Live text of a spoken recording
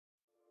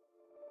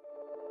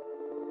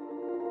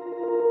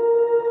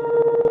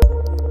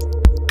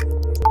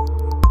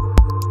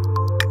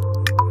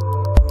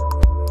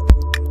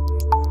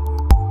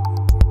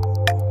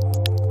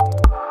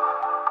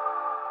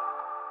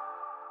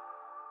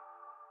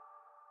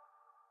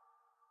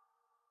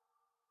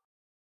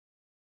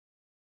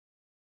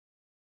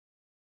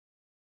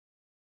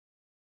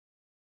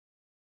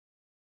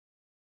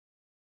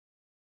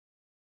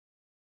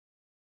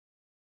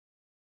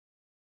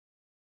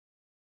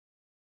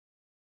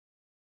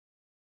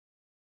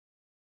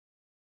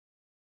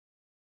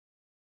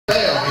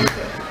Fail.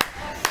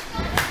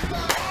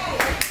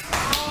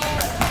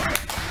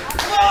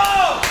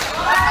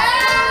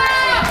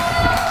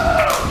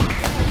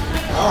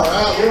 All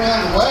right, we're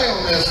on the way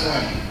on this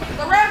one.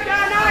 The ref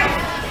got a knife.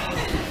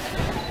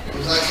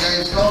 Looks like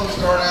James Cole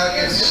started out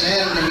against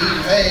Shannon and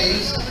Heath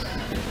Hayes.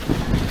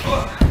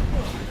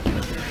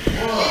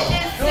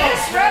 Is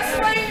this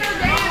wrestling or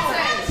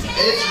dancing?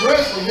 It's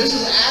wrestling. This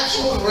is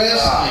actual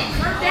wrestling.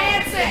 Or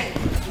dancing?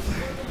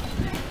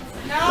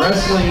 No.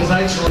 Wrestling is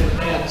actually a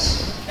dance.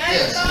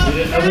 Yes. You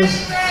didn't know this?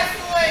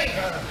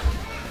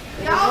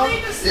 Y'all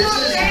need to This stop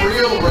is dancing.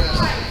 real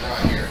wrestling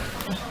right here.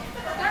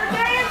 They're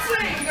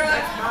dancing. Here,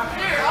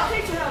 I'll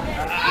teach you how to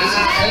dance. This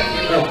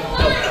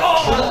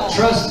is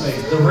Trust me,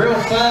 the real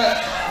fight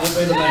will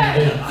be the main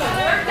event.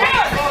 They're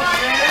dancing.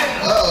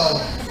 uh-oh.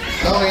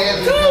 Tony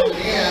Anthony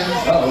coming in.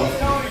 Uh-oh.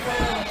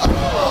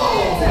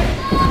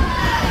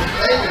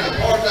 Taking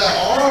apart that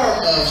arm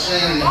of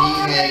Shannon and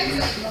Heath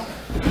Hayes.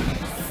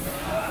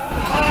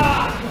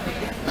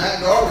 Matt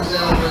Garber's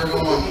down there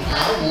going, I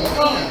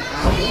want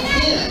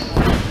in.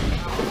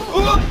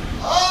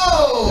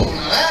 Oh,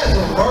 now that is a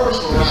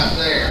reversal right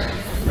there.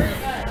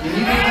 Can you do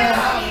that?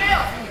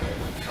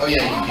 Oh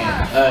yeah, you can.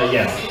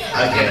 Yeah, I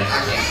can.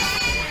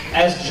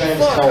 Ask James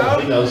Cole,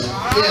 he knows. Yeah.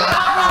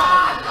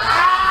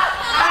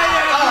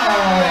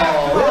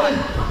 Oh, really?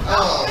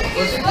 Oh,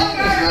 was he getting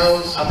his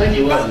nose? I think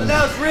he was.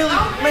 That was really,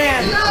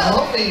 man. I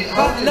hope he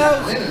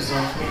nose. winning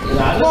something.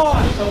 Come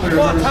on, Tony.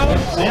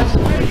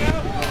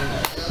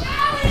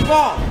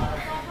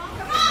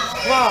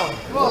 Come on.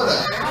 What a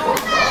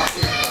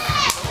rocket.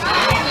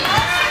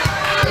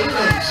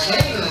 Even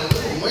Shannon a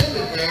little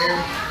winded there.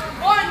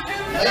 1, 2,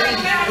 3,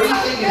 Maybe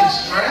rethinking his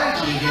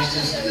strategy against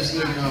this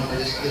newcomer,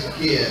 this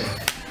kid.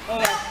 You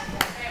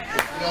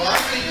know, I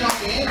think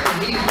Tony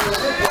Anthony, he's going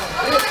to look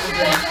like this when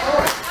they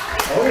start.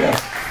 Oh yeah.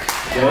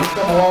 Yeah, he's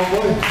come a long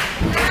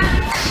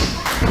way.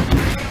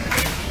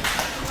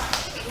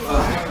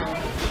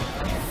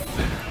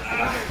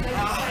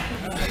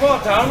 Come on,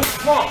 Tony.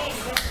 Come on.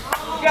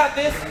 You got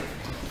this.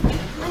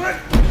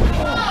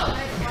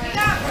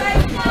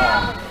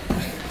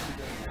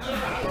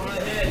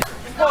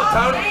 Come on,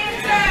 Tony.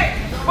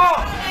 Come on.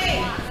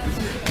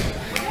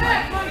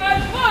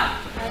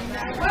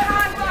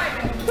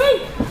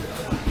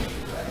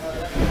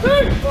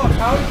 Come on,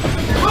 Tony.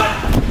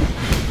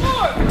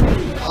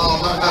 Oh,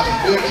 my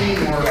God, good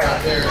teamwork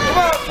right there. Come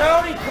on,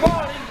 Tony. Come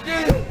on. You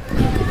can do it.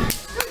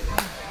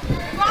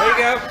 There you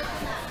go.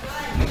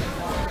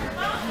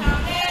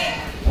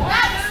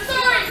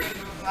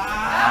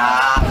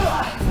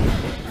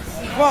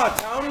 Come on,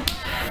 Tony.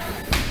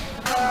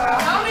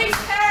 Tony's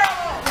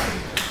terrible.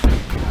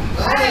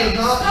 Tony is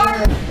not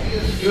terrible, he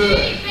is good.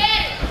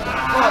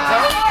 Come on,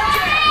 Tony.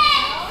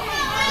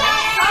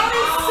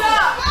 Tony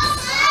sucks.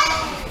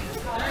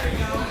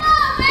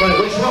 Wait,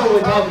 which one are we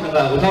talking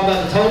about? We're talking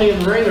about the Tony in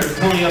the ring or the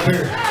Tony up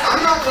here?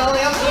 I'm not Tony,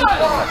 I'm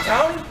Come on,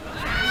 Tony.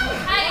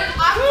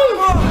 Come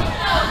on.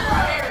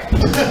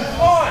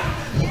 Come on.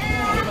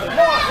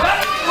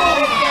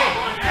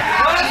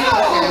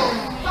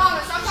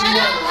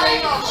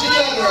 She's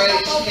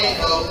underage, she can't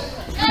vote.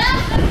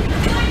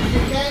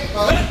 You can't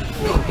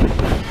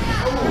vote.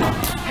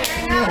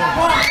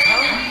 Alright,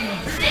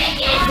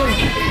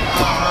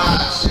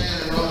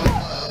 Shannon rolling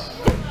up.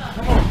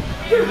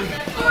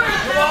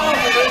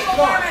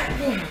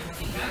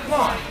 Come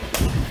on.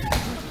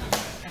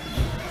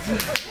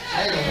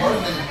 Shannon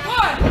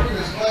working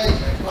his face.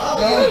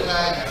 Probably in the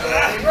back.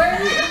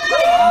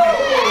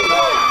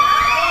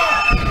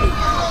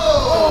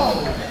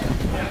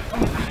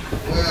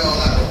 Well,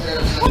 that was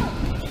there.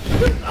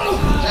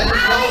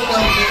 James Cole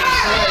comes in to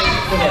say,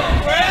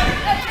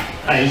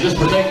 Hey, he's just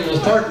protecting his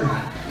partner.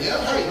 yeah,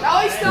 hey. No,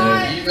 he's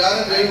not. You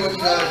gotta do what you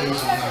gotta do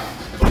sometimes.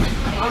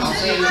 I've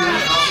seen the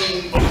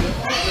same thing.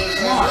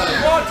 Come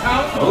on,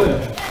 Tony. Oh yeah.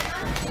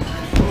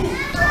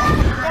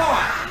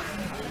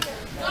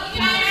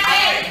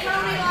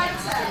 Tony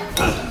likes it.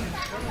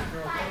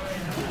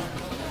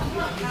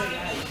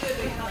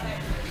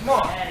 Come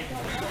on.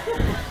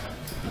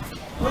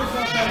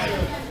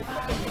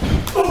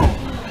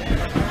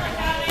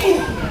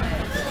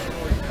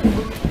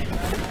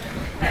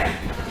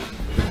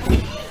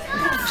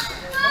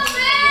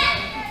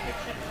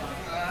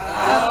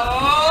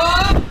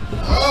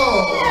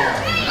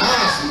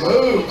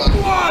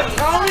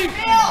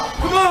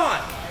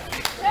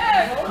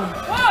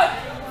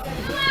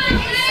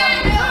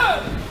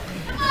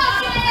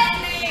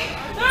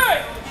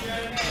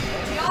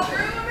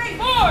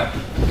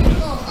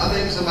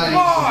 Somebody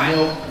needs some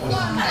milk with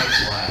some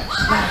X-Lax.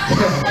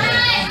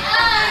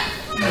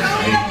 No,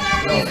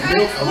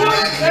 milk of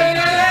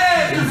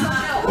X-Lax.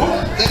 Oh,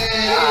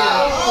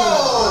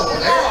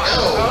 there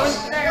it goes.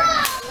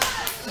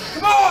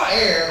 Come on!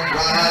 Air right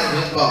out of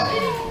his body.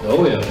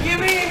 Oh yeah. Give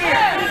me in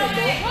here!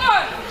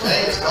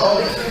 James Cole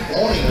is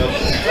wanting up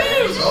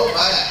there so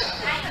bad.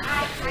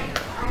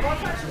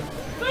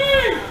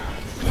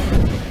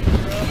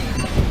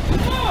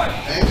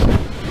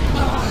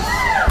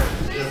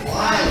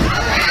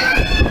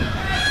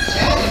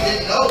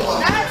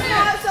 That's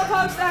not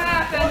supposed to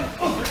happen.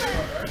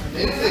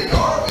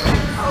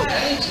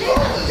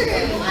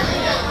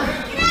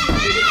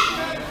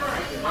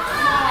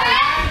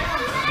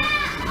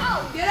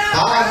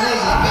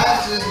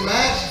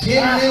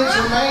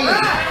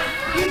 remaining.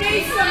 You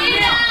need some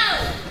milk.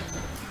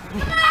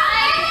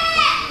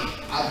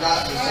 I've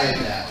got to say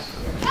that.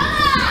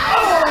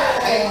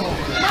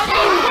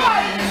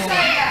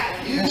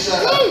 You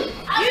shut up.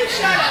 You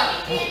shut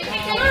up. I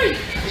can't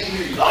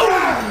hear you. I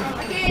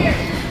can't hear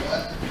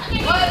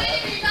you. What?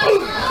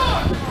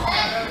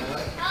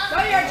 Go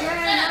your turn.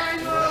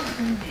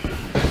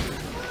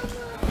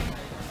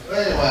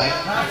 Anyway,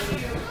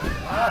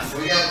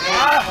 we got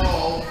that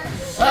hole.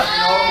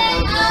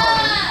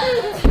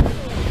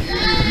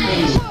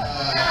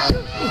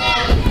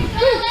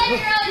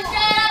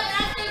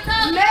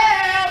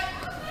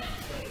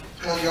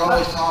 Because you're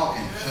always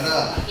talking. Shut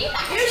up. You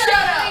shut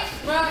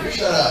up. You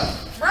shut up.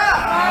 Bro,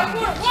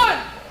 one.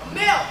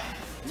 Milk.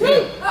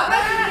 Two. I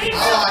like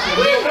the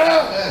milk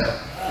better.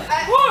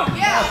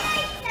 Yeah.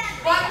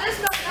 But this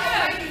milk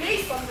doesn't make you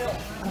need some milk.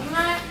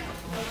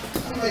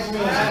 That makes me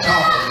want some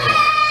chocolate milk.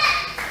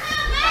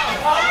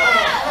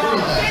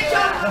 Get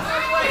chocolate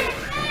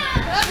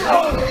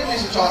milk. Give me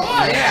some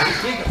chocolate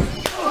milk.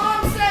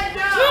 Mom said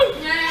no.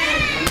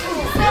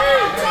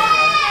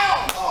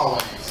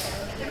 Always.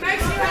 It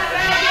makes you have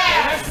bad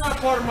gas. That's not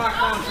part of my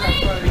contract,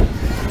 buddy.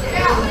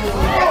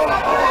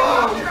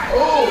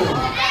 Oh,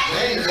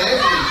 James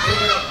Anthony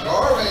picking up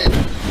garbage.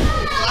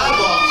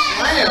 Sidewalk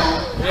slam.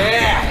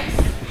 Yeah.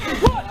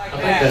 I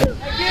think that's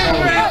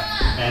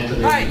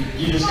Anthony.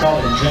 You just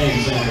called him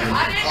James Anthony. I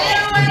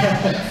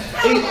didn't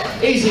do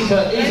it. Easy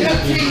cut, easy Ain't no cut.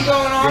 cheating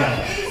going on. Yeah.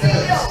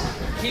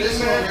 Keep This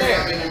him one right here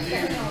got there. me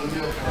confused with the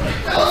milk.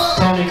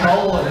 Tony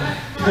Cole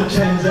and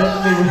James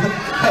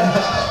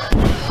Anthony.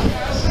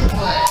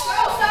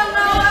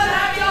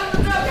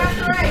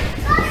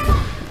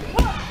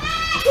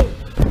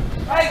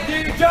 Hey, do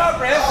your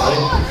job, ref.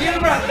 Get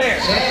him right there.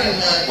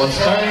 What's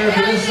fair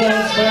for this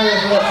side, it's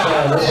fair for that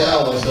side. That's what I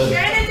always say.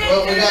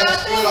 Well, we got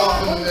split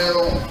off in the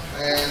middle,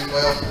 and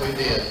well, we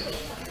did.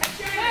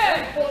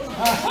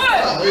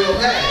 Oh, we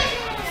okay.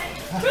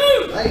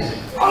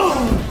 Amazing. Oh,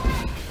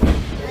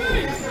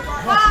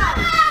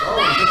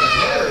 we took a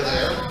header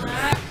there.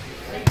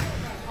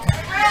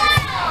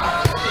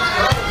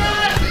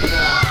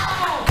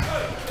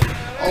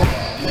 Oh,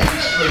 Main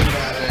Street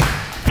right there.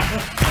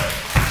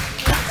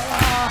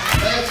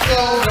 Let's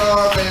go,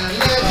 Garvin.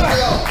 Let's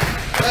go.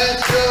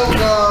 Let's go,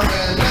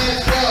 Garvin.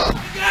 Let's go.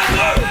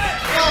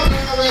 Come on,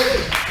 Garvin.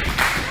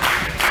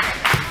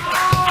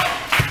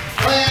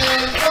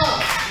 Plan come.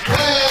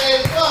 Plan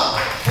come.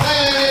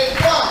 Plan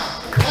come.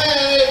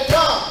 Plan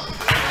come.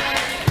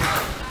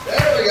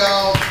 There we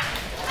go.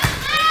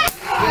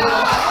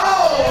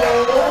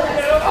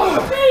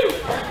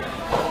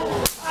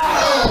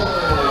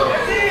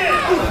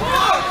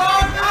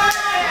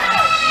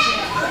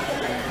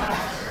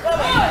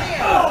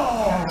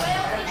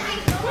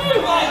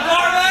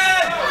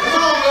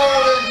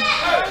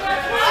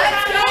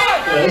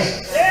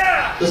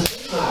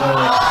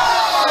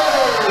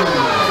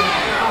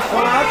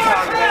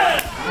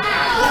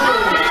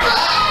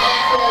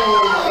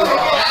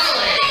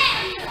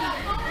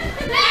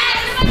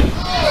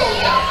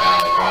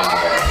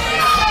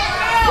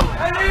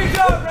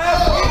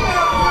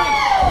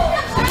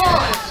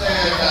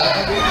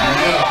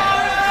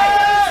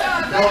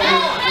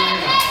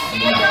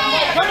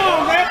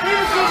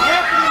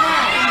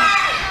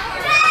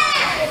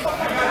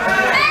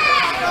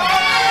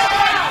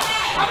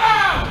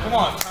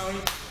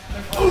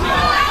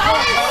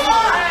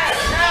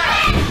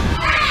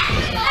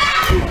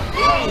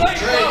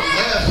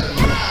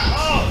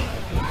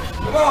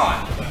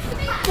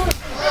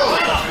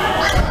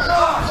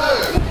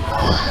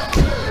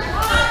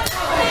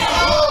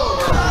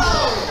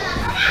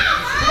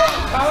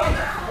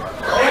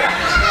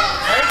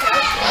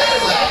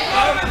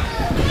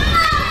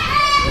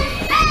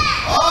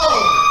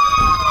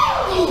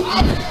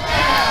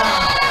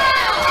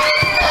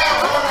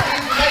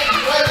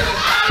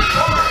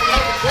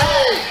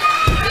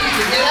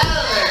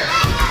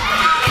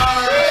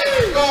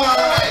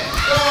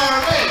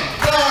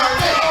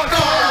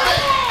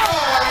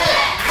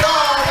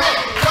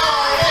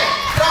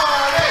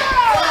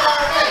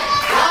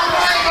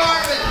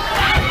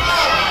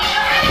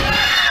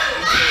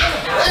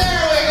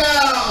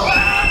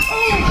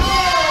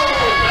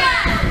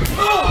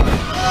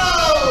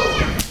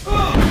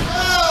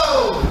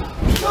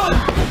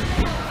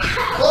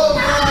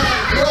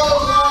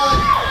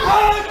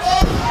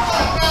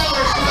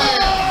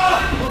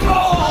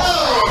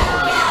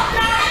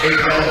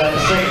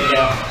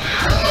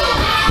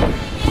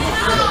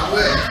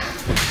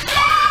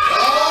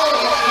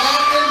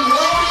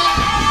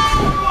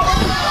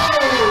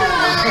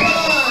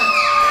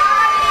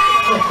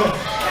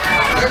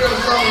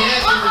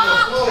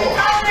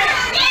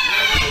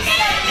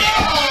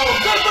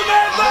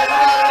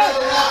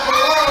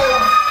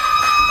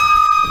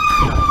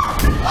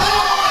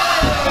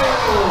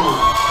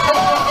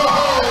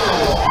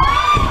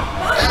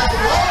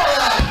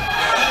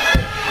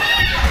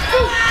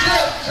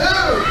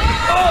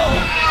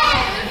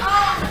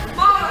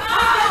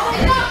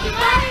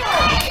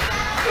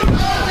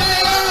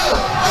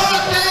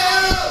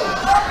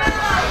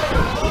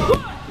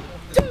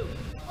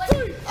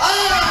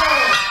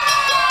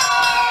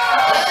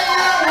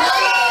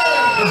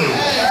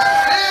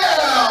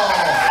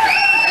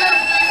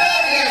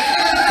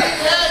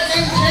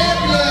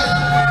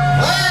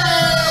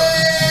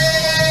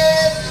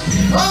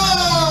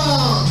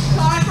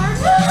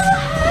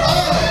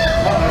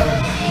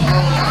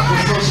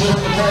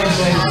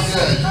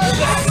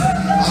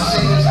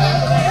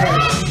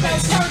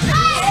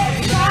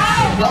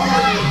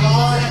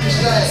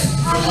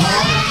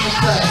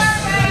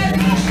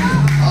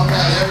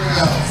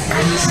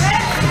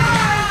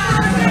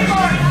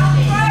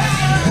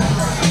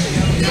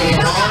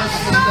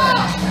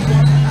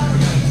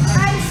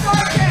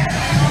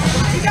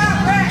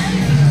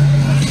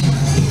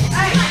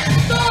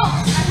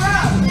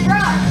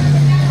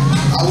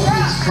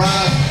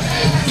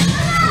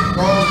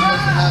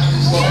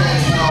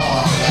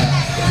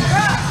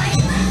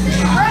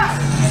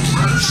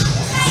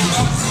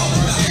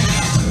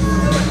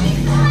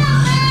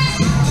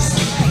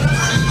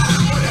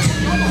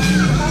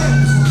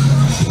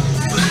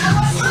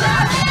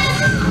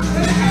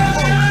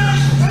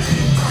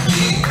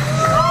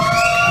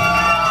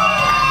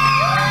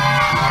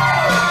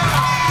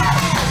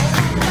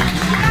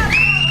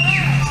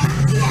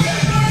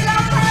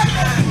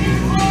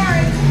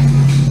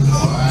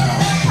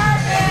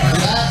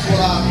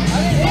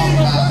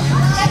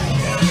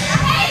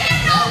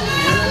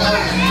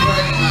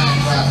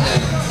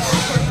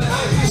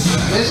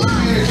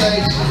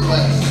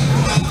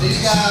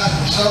 guys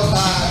are so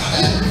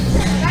fine.